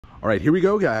All right, here we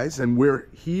go, guys, and we're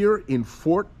here in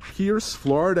Fort Pierce,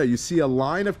 Florida. You see a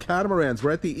line of catamarans.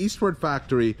 We're at the Eastward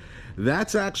factory.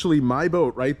 That's actually my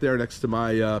boat right there next to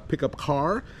my pickup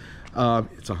car.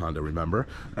 It's a Honda, remember.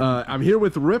 I'm here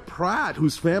with Rip Pratt,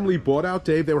 whose family bought out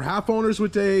Dave. They were half owners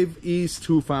with Dave East,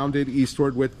 who founded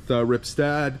Eastward with Rip's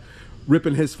dad. Rip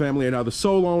and his family are now the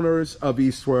sole owners of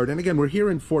Eastward. And again, we're here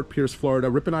in Fort Pierce,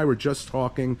 Florida. Rip and I were just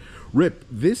talking. Rip,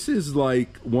 this is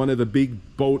like one of the big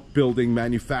boat building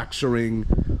manufacturing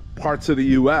parts of the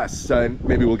U.S. And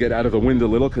maybe we'll get out of the wind a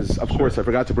little because, of course, I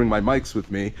forgot to bring my mics with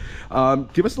me.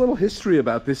 Give us a little history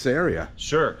about this area.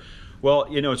 Sure. Well,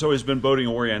 you know, it's always been boating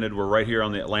oriented. We're right here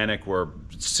on the Atlantic. We're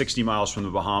 60 miles from the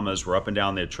Bahamas. We're up and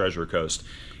down the Treasure Coast.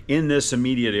 In this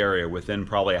immediate area, within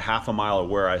probably a half a mile of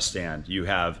where I stand, you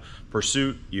have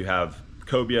Pursuit, you have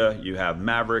Cobia, you have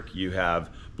Maverick, you have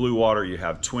Blue Water, you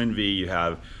have Twin V, you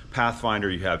have Pathfinder,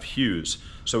 you have Hughes.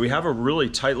 So we have a really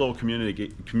tight little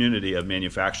community of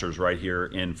manufacturers right here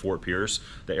in Fort Pierce.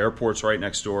 The airport's right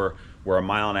next door. We're a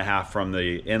mile and a half from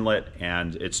the inlet,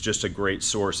 and it's just a great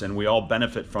source. And we all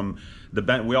benefit from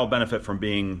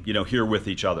being, you know, here with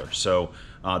each other. So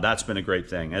that's been a great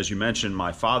thing. As you mentioned,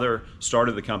 my father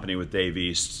started the company with Dave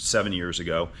East 7 years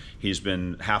ago. He's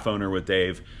been half owner with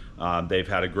Dave. They've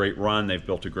had a great run. They've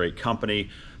built a great company.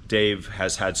 Dave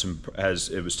has had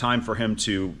it was time for him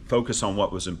to focus on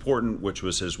what was important, which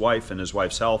was his wife and his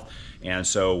wife's health. And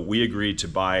so we agreed to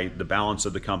buy the balance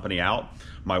of the company out.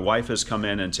 My wife has come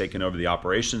in and taken over the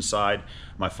operations side.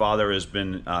 My father has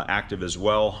been active as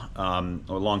well, a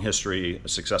long history, a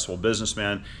successful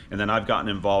businessman. And then I've gotten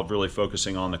involved really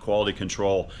focusing on the quality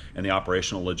control and the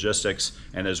operational logistics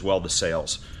and as well the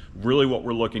sales. Really what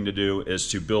we're looking to do is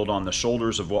to build on the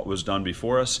shoulders of what was done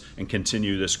before us and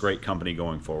continue this great company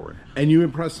going forward. And you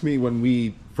impressed me when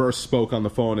we first spoke on the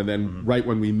phone, and then right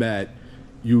when we met,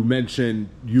 you mentioned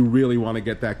you really want to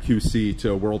get that QC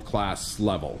to a world-class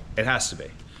level. It has to be.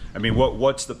 I mean,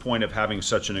 what's the point of having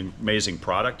such an amazing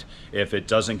product if it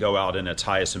doesn't go out in its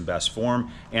highest and best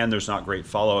form and there's not great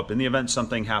follow-up in the event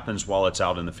something happens while it's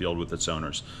out in the field with its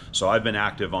owners? So I've been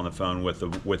active on the phone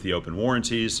with the open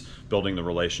warranties, building the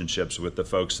relationships with the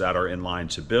folks that are in line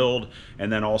to build, and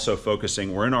then also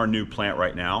focusing, we're in our new plant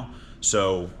right now.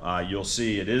 So you'll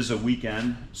see it is a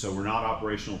weekend, so we're not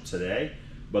operational today,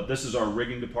 but this is our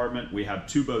rigging department. We have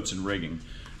 2 boats in rigging.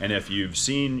 And if you've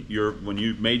seen when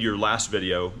you made your last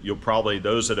video, you'll probably,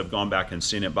 those that have gone back and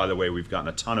seen it, by the way, we've gotten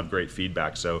a ton of great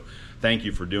feedback. So thank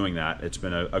you for doing that. It's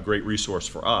been a great resource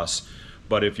for us.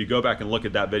 But if you go back and look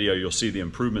at that video, you'll see the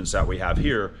improvements that we have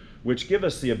here, which give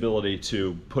us the ability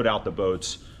to put out the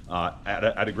boats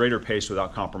at a greater pace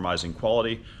without compromising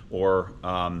quality or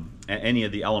any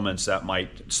of the elements that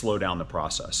might slow down the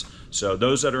process. So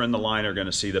those that are in the line are going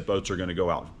to see that boats are going to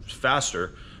go out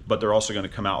faster, but they're also going to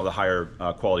come out with a higher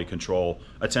quality control,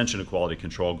 attention to quality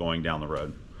control going down the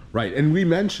road. Right, and we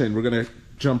mentioned, we're going to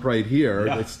jump right here.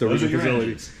 Yeah, it's the rigging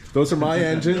facility. Those are my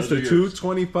engines. They're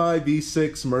 225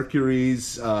 V6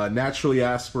 Mercuries, naturally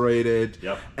aspirated.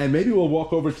 Yep. And maybe we'll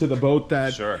walk over to the boat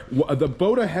that, sure. The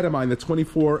boat ahead of mine, the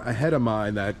 24 ahead of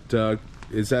mine, that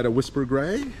is that a Whisper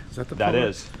Gray? Is that the color? That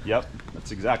is, yep.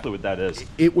 That's exactly what that is.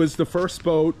 It was the first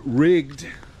boat rigged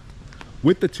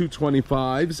with the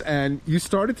 225s, and you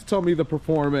started to tell me the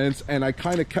performance, and I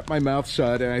kind of kept my mouth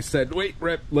shut, and I said, wait,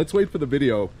 Rip, let's wait for the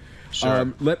video.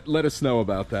 Sure. Let us know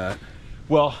about that.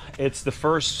 Well, it's the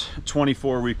first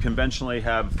 24. We conventionally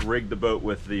have rigged the boat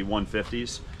with the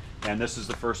 150s, and this is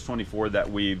the first 24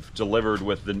 that we've delivered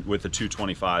with the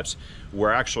 225s.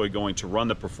 We're actually going to run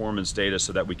the performance data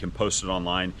so that we can post it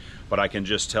online, but I can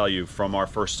just tell you from our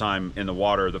first time in the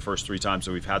water, the first 3 times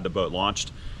that we've had the boat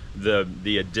launched,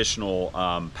 the additional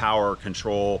power,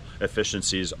 control,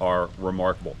 efficiencies are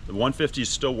remarkable. The 150s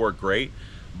still work great,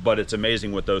 but it's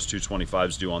amazing what those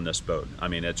 225s do on this boat. I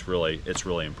mean, it's really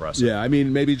impressive. Yeah, I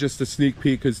mean, maybe just a sneak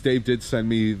peek, because Dave did send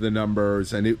me the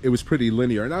numbers, and it was pretty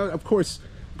linear. And of course,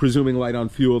 presuming light on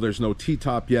fuel, there's no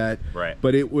T-top yet. Right.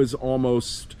 But it was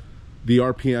almost, the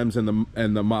RPMs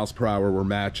and the miles per hour were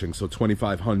matching. So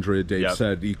 2,500, Dave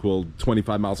said, equaled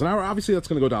 25 miles an hour. Obviously, that's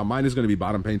going to go down. Mine is going to be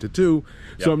bottom painted too.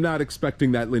 So I'm not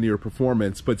expecting that linear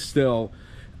performance, but still,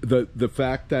 the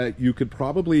fact that you could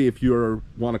probably, if you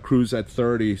want to cruise at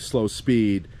 30 slow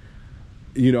speed,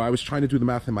 you know, I was trying to do the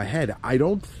math in my head. I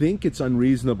don't think it's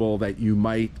unreasonable that you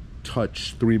might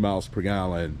touch 3 miles per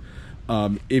gallon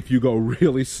if you go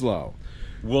really slow.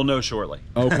 We'll know shortly.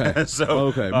 Okay. So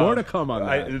okay, more to come on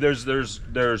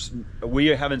that. We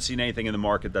haven't seen anything in the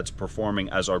market that's performing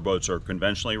as our boats are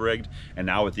conventionally rigged, and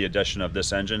now with the addition of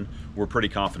this engine, we're pretty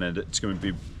confident it's going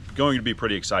to be going to be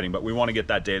pretty exciting, but we want to get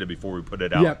that data before we put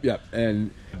it out. Yep.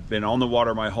 And I've been on the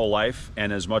water my whole life,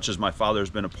 and as much as my father's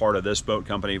been a part of this boat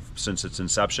company since its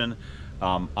inception,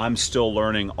 I'm still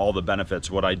learning all the benefits.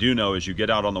 What I do know is you get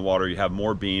out on the water, you have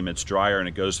more beam, it's drier and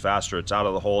it goes faster, it's out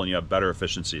of the hole, and you have better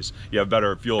efficiencies. You have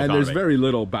better fuel economy. And there's very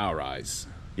little bow rise.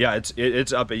 Yeah,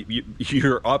 it's up.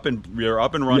 You're up and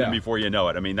running before you know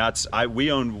it. I mean,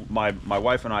 we own my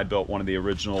wife and I built one of the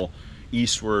original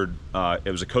Eastward.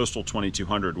 It was a coastal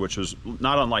 2200, which was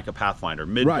not unlike a Pathfinder,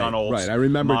 mid gunnels. Right. I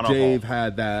remember monohull. Dave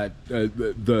had that.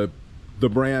 The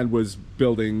brand was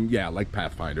building, like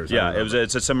Pathfinders. Yeah,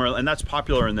 it's a similar, and that's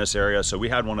popular in this area. So we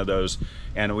had one of those,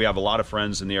 and we have a lot of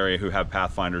friends in the area who have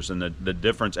Pathfinders, and the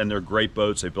difference, and they're great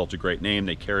boats. They built a great name.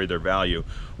 They carry their value.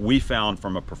 We found,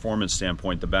 from a performance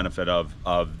standpoint, the benefit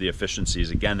of the efficiencies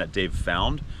again that Dave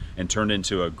found and turned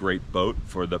into a great boat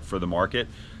for the market.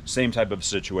 Same type of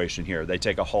situation here. They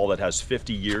take a hull that has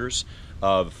 50 years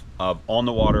of on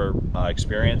the water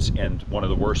experience in one of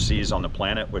the worst seas on the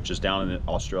planet, which is down in the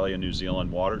Australia, New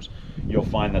Zealand waters. You'll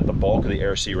find that the bulk of the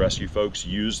air sea rescue folks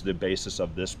use the basis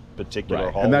of this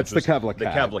particular hull, and that's the Kevlar Cat. The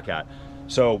Kevlar Cat.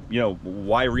 So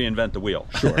why reinvent the wheel?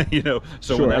 Sure.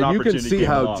 So sure. when that and you can see came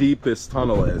how along, deep this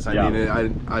tunnel is. I mean,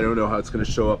 I don't know how it's going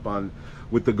to show up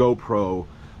with the GoPro,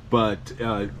 but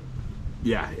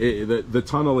the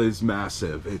tunnel is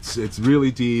massive. It's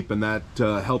really deep, and that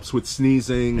helps with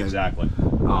sneezing. Exactly.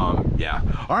 All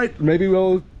right, maybe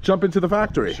we'll jump into the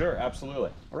factory. Sure,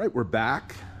 absolutely. All right, we're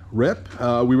back. Rip,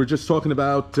 we were just talking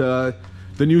about the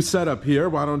new setup here.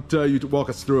 Why don't you walk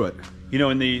us through it?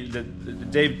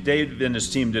 Dave and his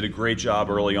team did a great job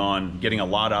early on getting a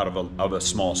lot out of a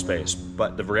small space.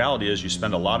 But the reality is you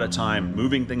spend a lot of time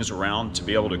moving things around to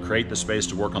be able to create the space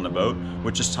to work on the boat,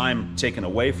 which is time taken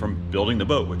away from building the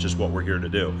boat, which is what we're here to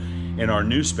do. In our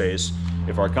new space,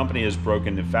 if our company is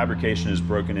broken, the fabrication is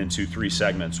broken into 3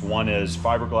 segments. One is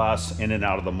fiberglass in and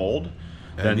out of the mold.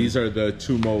 And these are the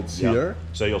 2 molds here.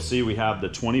 So you'll see we have the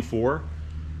 24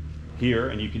 here,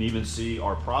 and you can even see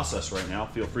our process right now.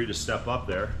 Feel free to step up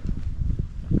there.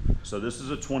 So this is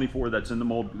a 24 that's in the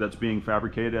mold that's being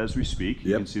fabricated as we speak.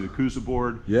 You can see the Kusa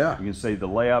board. Yeah. You can see the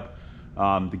layup.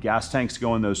 The gas tanks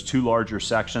go in those 2 larger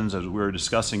sections. As we were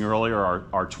discussing earlier,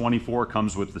 our 24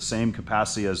 comes with the same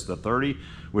capacity as the 30,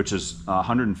 which is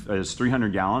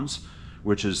 300 gallons,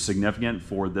 which is significant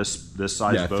for this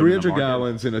size boat. 300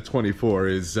 gallons in a 24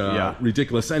 is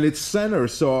ridiculous, and it's center.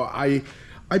 So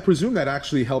I presume that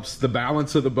actually helps the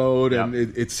balance of the boat and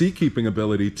its seakeeping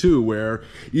ability too, where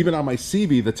even on my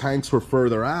CV, the tanks were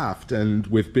further aft, and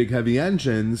with big heavy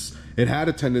engines, it had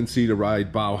a tendency to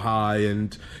ride bow high,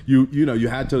 and you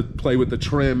had to play with the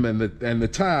trim and the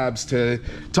tabs to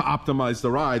optimize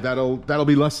the ride. That'll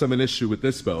be less of an issue with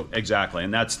this boat. Exactly,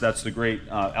 and that's the great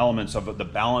elements of the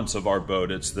balance of our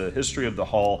boat. It's the history of the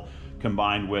hull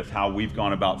combined with how we've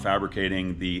gone about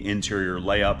fabricating the interior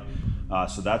layup.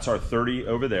 So that's our 30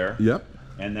 over there. Yep.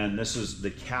 And then this is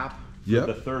the cap for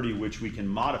the 30, which we can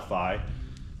modify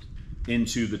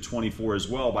into the 24 as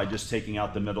well by just taking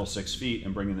out the middle 6 feet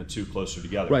and bringing the 2 closer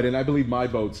together. Right, and I believe my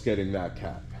boat's getting that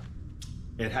cap.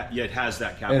 It has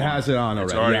that cap. It has it on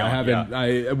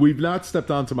already. We've not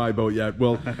stepped onto my boat yet.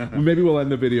 Well, maybe we'll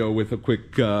end the video with a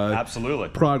quick absolutely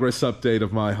progress update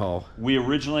of my hull. We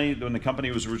originally, when the company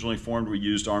was originally formed, we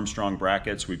used Armstrong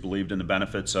brackets. We believed in the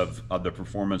benefits of the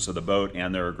performance of the boat,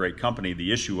 and they're a great company.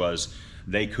 The issue was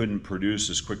they couldn't produce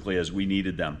as quickly as we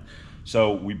needed them.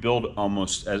 So we build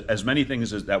almost as many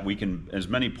things as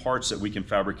many parts that we can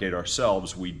fabricate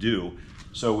ourselves, we do.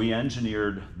 So we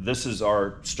engineered, this is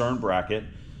our stern bracket.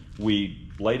 We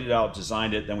laid it out,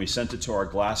 designed it, then we sent it to our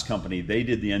glass company. They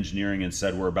did the engineering and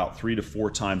said we're about 3 to 4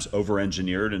 times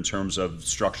over-engineered in terms of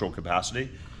structural capacity.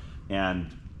 And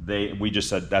we just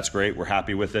said, that's great, we're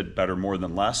happy with it, better more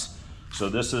than less. So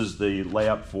this is the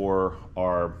layup for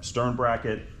our stern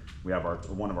bracket. We have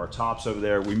one of our tops over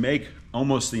there. We make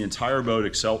almost the entire boat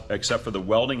except for the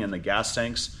welding and the gas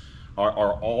tanks are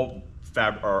all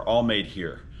made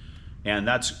here. And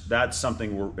that's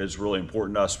something is really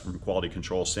important to us from a quality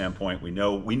control standpoint. We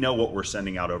know what we're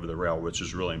sending out over the rail, which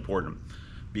is really important.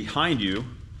 Behind you,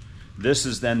 this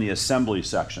is then the assembly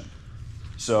section.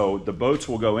 So the boats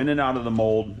will go in and out of the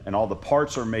mold, and all the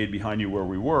parts are made behind you where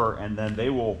we were, and then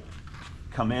they will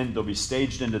come in, they'll be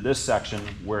staged into this section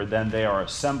where then they are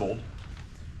assembled,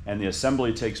 and the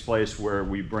assembly takes place where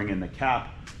we bring in the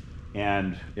cap.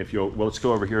 And let's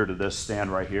go over here to this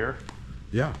stand right here.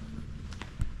 Yeah.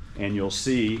 And you'll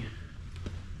see,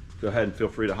 go ahead and feel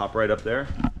free to hop right up there.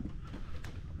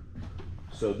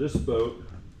 So this boat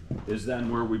is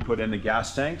then where we put in the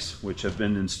gas tanks, which have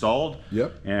been installed.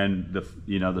 Yep. And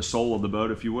the soul of the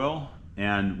boat, if you will.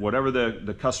 And whatever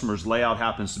the customer's layout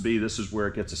happens to be, this is where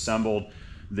it gets assembled.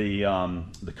 The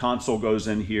console goes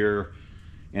in here,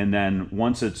 and then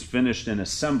once it's finished in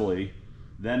assembly,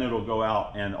 then it'll go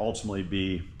out and ultimately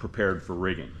be prepared for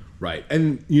rigging. Right.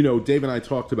 And, you know, Dave and I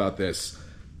talked about this.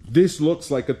 This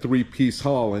looks like a 3-piece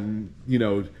hull, and, you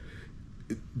know,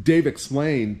 Dave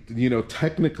explained, you know,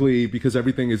 technically, because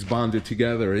everything is bonded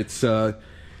together, it's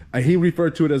he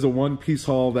referred to it as a 1-piece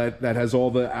hull that has all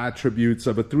the attributes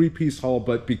of a 3-piece hull,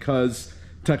 but because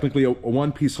technically a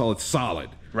 1-piece hull, it's solid.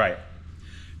 Right.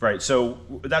 Right. So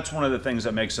that's one of the things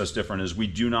that makes us different is we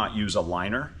do not use a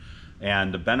liner.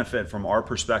 And the benefit from our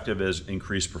perspective is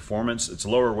increased performance. It's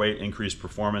lower weight, increased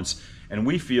performance. And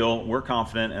we're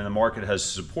confident, and the market has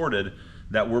supported,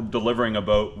 that we're delivering a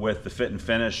boat with the fit and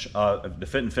finish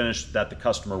that the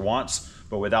customer wants,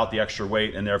 but without the extra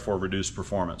weight and therefore reduced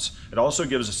performance. It also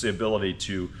gives us the ability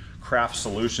to craft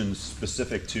solutions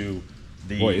specific to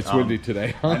the... Boy, it's windy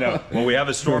today. I know. Well, we have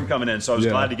a storm coming in, so I was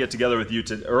glad to get together with you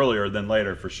earlier than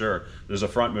later, for sure. There's a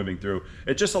front moving through.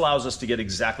 It just allows us to get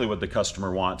exactly what the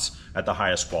customer wants at the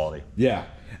highest quality. Yeah.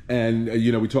 And,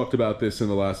 you know, we talked about this in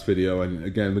the last video, and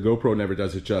again, the GoPro never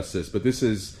does it justice, but this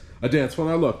is a dance. Well,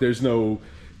 now look, there's no...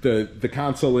 The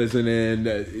console isn't in,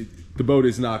 the boat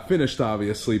is not finished,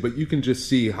 obviously, but you can just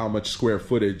see how much square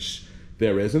footage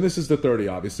there is. And this is the 30,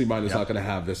 obviously. Mine is not going to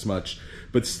have this much,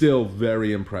 but still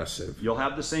very impressive. You'll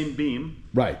have the same beam.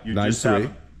 Right. You just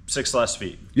have 6 less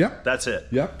feet. Yep. That's it.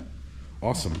 Yep.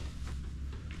 Awesome.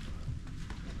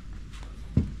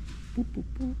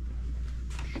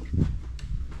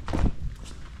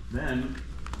 Then,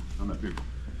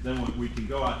 we can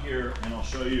go out here and I'll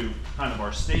show you kind of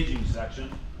our staging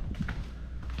section.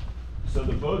 So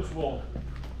the boats will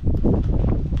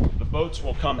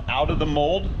come out of the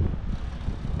mold,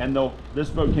 and this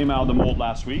boat came out of the mold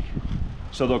last week.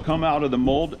 So they'll come out of the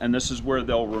mold, and this is where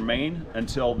they'll remain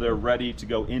until they're ready to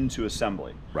go into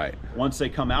assembly. Right. Once they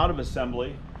come out of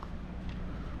assembly,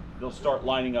 they'll start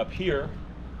lining up here,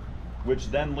 which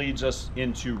then leads us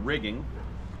into rigging,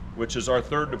 which is our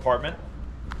third department.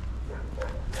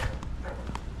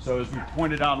 So as we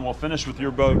pointed out, and we'll finish with your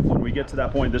boat when we get to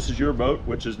that point, this is your boat,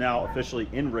 which is now officially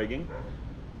in rigging.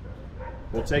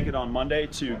 We'll take it on Monday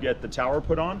to get the tower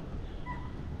put on.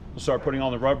 We'll start putting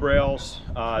on the rub rails.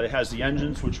 It has the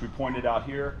engines, which we pointed out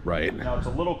here. Right. Now it's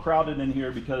a little crowded in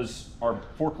here because our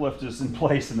forklift is in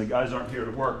place and the guys aren't here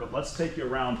to work, but let's take you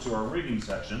around to our rigging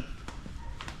section.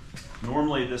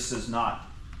 Normally this is not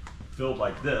filled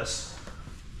like this,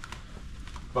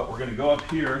 but we're gonna go up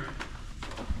here.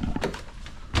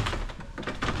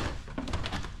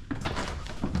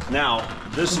 Now,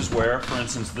 this is where, for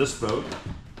instance, this boat,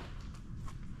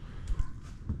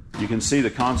 you can see the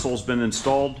console's been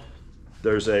installed.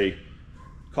 There's a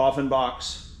coffin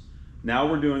box. Now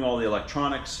we're doing all the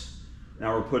electronics.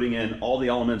 Now we're putting in all the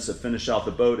elements that finish out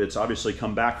the boat. It's obviously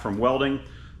come back from welding.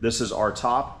 This is our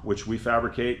top, which we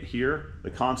fabricate here.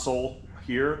 The console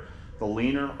here, the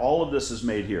leaner, all of this is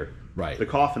made here. Right. The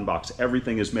coffin box,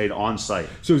 everything is made on site.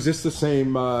 So is this the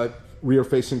same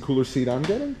rear-facing cooler seat I'm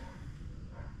getting?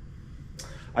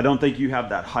 I don't think you have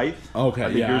that height. Okay,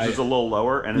 I think yours is a little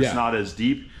lower, and it's not as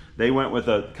deep. They went with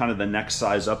a kind of the next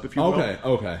size up, if you will.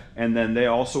 Okay. And then they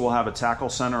also will have a tackle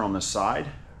center on the side,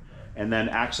 and then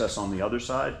access on the other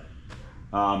side.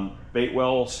 Bait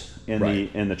wells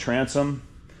in the transom.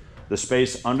 The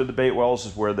space under the bait wells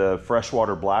is where the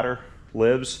freshwater bladder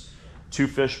lives. 2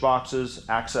 fish boxes,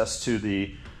 access to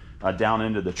the down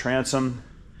into the transom.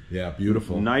 Yeah,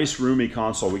 beautiful. Nice roomy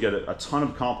console. We get a ton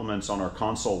of compliments on our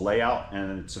console layout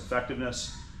and its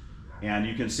effectiveness. And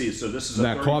you can see, so this is a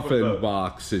 30-foot that coffin boat.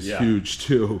 box is huge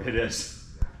too. It is.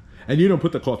 And you don't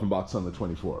put the coffin box on the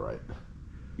 24, right?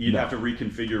 You'd have to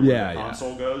reconfigure where the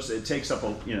console goes. It takes up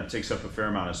a fair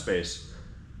amount of space,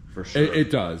 for sure. It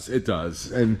does.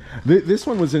 And this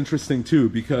one was interesting too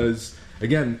because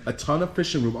again, a ton of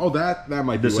fishing room. Oh, that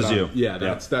might be. This is you. Yeah,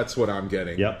 that's what I'm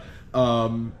getting. Yep.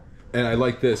 And I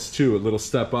like this too, a little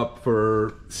step up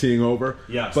for seeing over.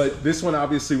 Yes. But this one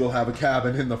obviously will have a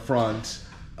cabin in the front.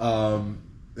 And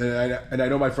I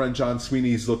know my friend John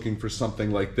Sweeney's looking for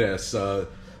something like this, a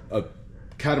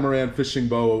catamaran fishing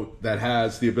boat that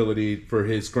has the ability for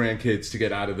his grandkids to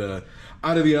get out of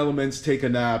the elements, take a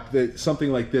nap.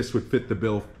 Something like this would fit the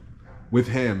bill with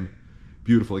him.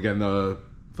 Beautiful. Again, the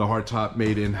hardtop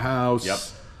made in-house. Yep.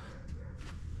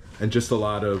 And just a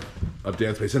lot of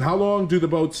dance space. And how long do the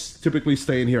boats typically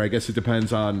stay in here? I guess it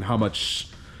depends on how much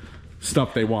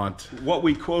stuff they want. What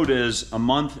we quote is a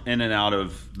month in and out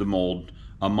of the mold,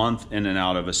 a month in and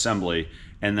out of assembly,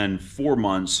 and then 4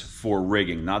 months for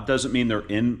rigging. Now, it doesn't mean they're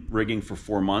in rigging for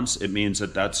 4 months. It means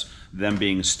that that's them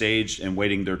being staged and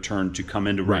waiting their turn to come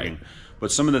into rigging. Right.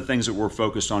 But some of the things that we're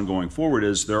focused on going forward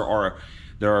is there are,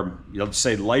 let's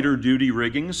say, lighter duty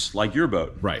riggings like your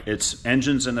boat. Right. It's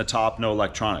engines in the top, no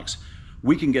electronics.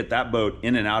 We can get that boat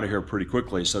in and out of here pretty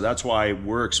quickly. So that's why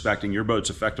we're expecting your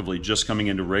boat's effectively just coming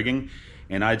into rigging.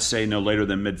 And I'd say no later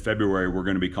than mid-February, we're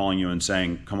going to be calling you and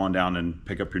saying, come on down and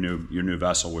pick up your new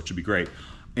vessel, which would be great.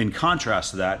 In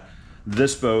contrast to that,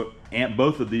 this boat and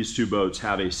both of these two boats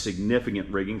have a significant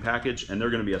rigging package, and they're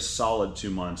going to be a solid 2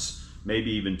 months,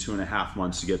 maybe even 2.5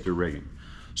 months to get through rigging.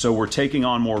 So we're taking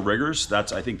on more riggers.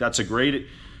 I think that's a great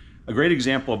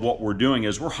example of what we're doing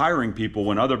is we're hiring people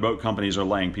when other boat companies are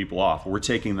laying people off. We're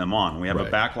taking them on. We have a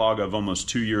backlog of almost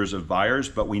 2 years of buyers,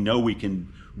 but we know we can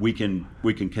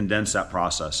condense that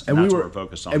process, and that's what we're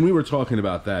focused on. And we were talking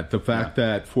about that, the fact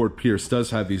that Fort Pierce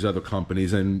does have these other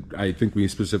companies, and I think we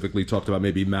specifically talked about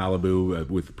maybe Malibu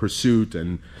with Pursuit,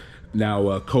 and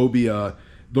now Cobia.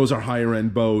 Those are higher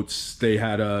end boats. They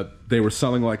were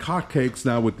selling like hotcakes.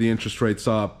 Now with the interest rates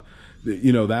up,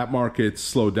 that market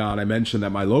slowed down. I mentioned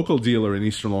that my local dealer in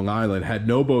Eastern Long Island had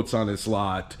no boats on his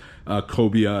lot,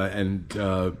 Cobia and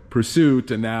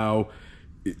Pursuit, and now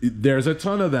there's a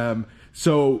ton of them.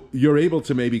 So you're able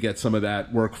to maybe get some of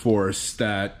that workforce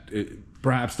that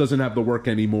perhaps doesn't have the work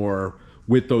anymore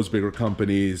with those bigger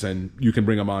companies, and you can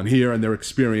bring them on here, and they're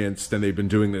experienced, and they've been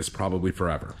doing this probably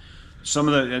forever.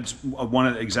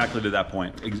 Exactly to that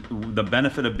point. The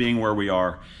benefit of being where we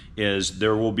are is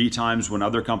there will be times when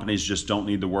other companies just don't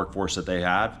need the workforce that they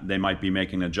have. They might be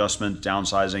making adjustments,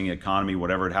 downsizing, economy,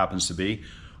 whatever it happens to be.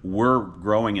 We're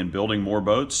growing and building more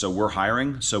boats, so we're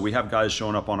hiring. So we have guys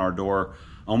showing up on our door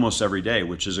almost every day,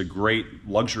 which is a great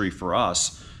luxury for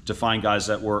us to find guys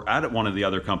that were at one of the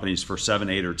other companies for 7,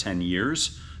 8, or 10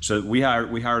 years. So we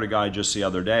hired a guy just the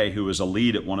other day who was a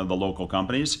lead at one of the local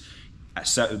companies,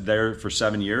 there for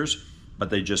 7 years, but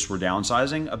they just were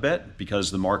downsizing a bit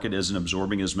because the market isn't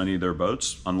absorbing as many of their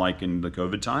boats, unlike in the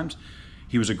COVID times.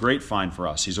 He was a great find for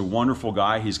us. He's a wonderful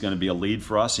guy. He's going to be a lead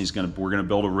for us. We're going to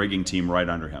build a rigging team right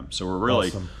under him. So we're really,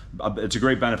 awesome. It's a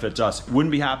great benefit to us. It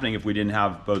wouldn't be happening if we didn't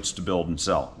have boats to build and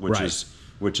sell, which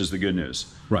is the good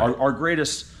news. Right. Our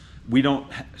greatest, we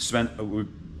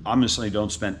honestly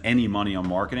don't spend any money on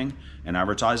marketing and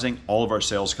advertising. All of our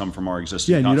sales come from our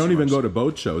existing customers. You don't even go to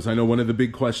boat shows. I know one of the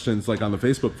big questions, like on the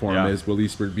Facebook forum, is, will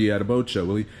Eastward be at a boat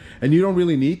show? And you don't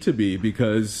really need to be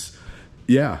because,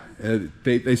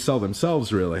 they sell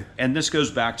themselves, really. And this goes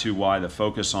back to why the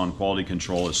focus on quality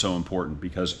control is so important,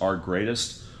 because our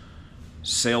greatest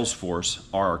sales force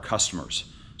are our customers.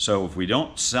 So if we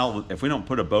don't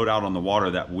put a boat out on the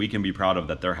water that we can be proud of,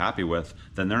 that they're happy with,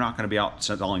 then they're not going to be out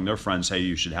telling their friends, hey,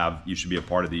 you should be a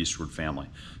part of the Eastward family.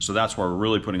 So that's why we're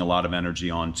really putting a lot of energy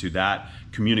on to that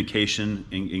communication,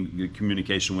 in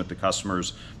communication with the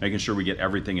customers, making sure we get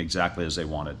everything exactly as they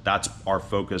want it. That's our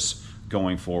focus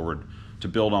going forward, to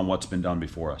build on what's been done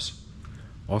before us.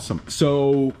 Awesome.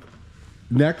 So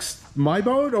next, my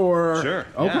boat, or? Sure.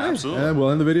 Okay. Yeah, absolutely. And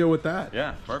we'll end the video with that.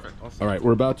 Yeah, perfect. Awesome. All right,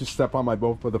 we're about to step on my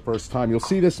boat for the first time. You'll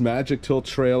see this Magic Tilt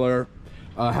trailer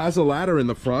has a ladder in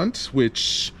the front,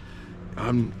 which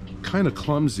I'm kind of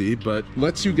clumsy, but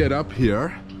lets you get up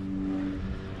here.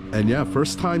 And yeah,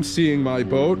 first time seeing my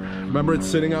boat. Remember, it's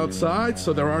sitting outside,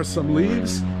 so there are some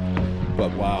leaves.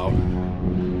 But wow.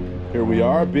 Here we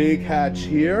are, big hatch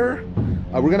here.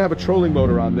 We're gonna have a trolling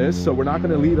motor on this, so we're not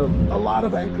gonna need a lot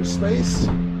of anchor space.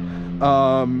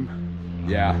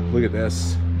 Yeah, look at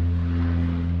this.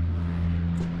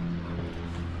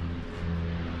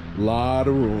 Lot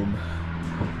of room.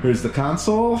 Here's the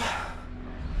console. A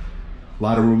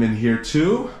lot of room in here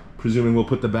too. Presuming we'll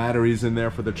put the batteries in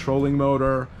there for the trolling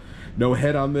motor. No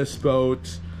head on this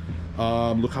boat.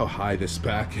 Look how high this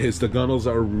back is. The gunnels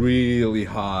are really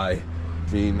high.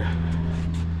 I mean,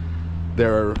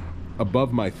 they're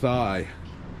above my thigh.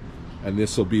 And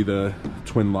this will be the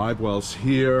twin live wells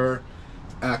here.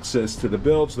 Access to the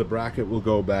bilge. The bracket will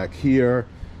go back here.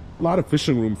 A lot of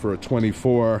fishing room for a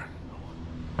 24.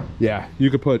 Yeah, you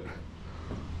could put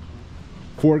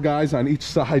 4 guys on each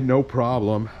side, no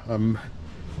problem.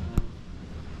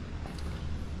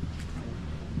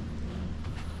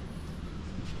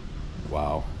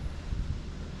 Wow.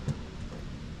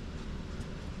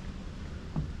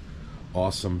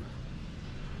 Awesome.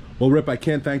 Well, Rip, I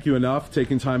can't thank you enough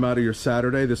taking time out of your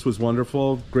Saturday. This was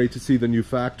wonderful. Great to see the new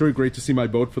factory. Great to see my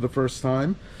boat for the first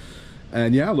time.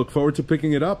 And yeah, look forward to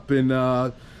picking it up in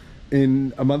a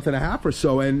month and a half or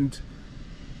so. And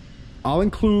I'll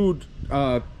include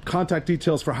contact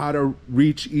details for how to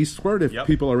reach Eastward if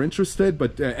people are interested.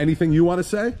 But anything you want to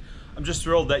say? I'm just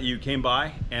thrilled that you came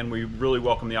by, and we really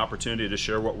welcome the opportunity to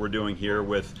share what we're doing here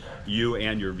with you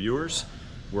and your viewers.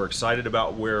 We're excited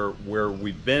about where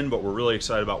we've been, but we're really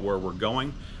excited about where we're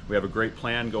going. We have a great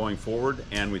plan going forward,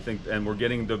 and we're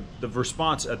getting the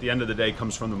response at the end of the day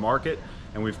comes from the market,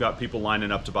 and we've got people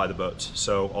lining up to buy the boats.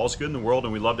 So all's good in the world,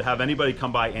 and we'd love to have anybody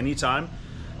come by anytime,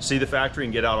 see the factory,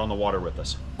 and get out on the water with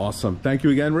us. Awesome. Thank you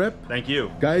again, Rip. Thank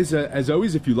you. Guys, as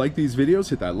always, if you like these videos,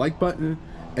 hit that like button.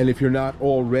 And if you're not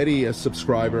already a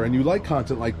subscriber and you like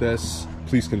content like this,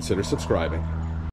 please consider subscribing.